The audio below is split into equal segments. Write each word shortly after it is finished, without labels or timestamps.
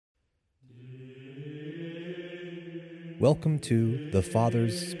Welcome to The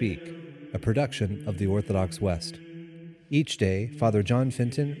Fathers Speak, a production of the Orthodox West. Each day, Father John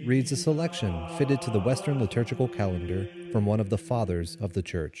Fenton reads a selection fitted to the Western liturgical calendar from one of the Fathers of the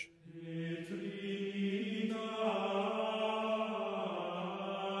Church.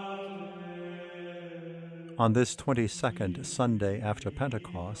 On this 22nd Sunday after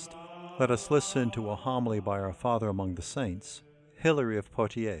Pentecost, let us listen to a homily by our Father among the Saints, Hilary of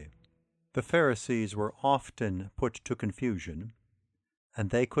Poitiers. The Pharisees were often put to confusion, and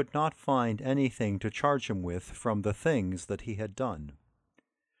they could not find anything to charge him with from the things that he had done.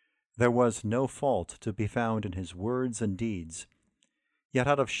 There was no fault to be found in his words and deeds, yet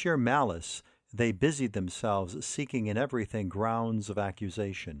out of sheer malice they busied themselves seeking in everything grounds of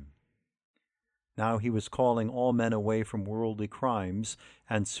accusation. Now he was calling all men away from worldly crimes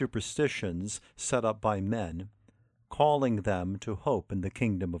and superstitions set up by men, calling them to hope in the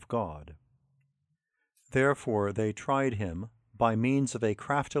kingdom of God. Therefore they tried him by means of a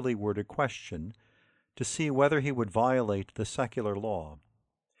craftily worded question to see whether he would violate the secular law.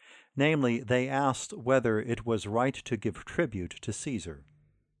 Namely, they asked whether it was right to give tribute to Caesar.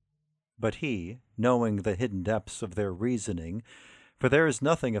 But he, knowing the hidden depths of their reasoning, for there is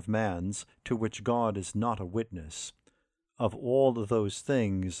nothing of man's to which God is not a witness, of all those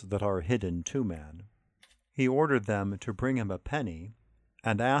things that are hidden to man, he ordered them to bring him a penny,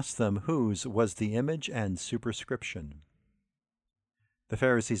 and asked them whose was the image and superscription. The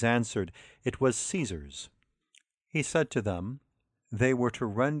Pharisees answered, "It was Caesar's." He said to them, "They were to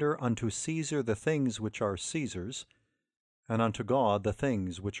render unto Caesar the things which are Caesar's, and unto God the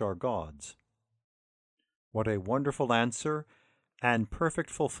things which are God's." What a wonderful answer and perfect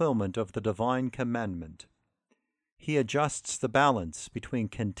fulfillment of the divine commandment! He adjusts the balance between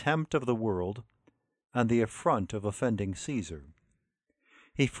contempt of the world and the affront of offending Caesar.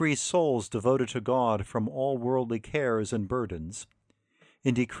 He frees souls devoted to God from all worldly cares and burdens,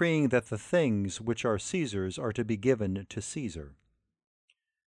 in decreeing that the things which are Caesar's are to be given to Caesar.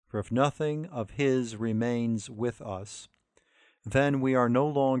 For if nothing of his remains with us, then we are no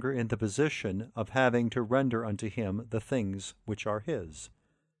longer in the position of having to render unto him the things which are his.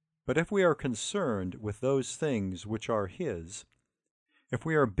 But if we are concerned with those things which are his, if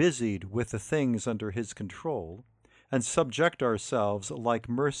we are busied with the things under his control, and subject ourselves like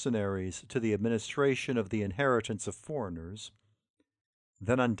mercenaries to the administration of the inheritance of foreigners,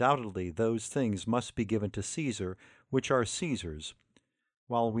 then undoubtedly those things must be given to Caesar which are Caesar's,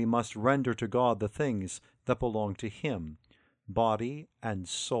 while we must render to God the things that belong to him, body and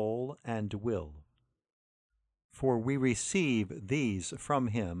soul and will. For we receive these from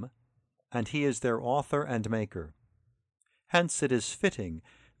him, and he is their author and maker. Hence it is fitting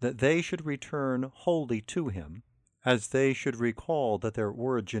that they should return wholly to him, as they should recall that their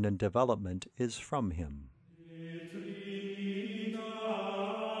origin and development is from him.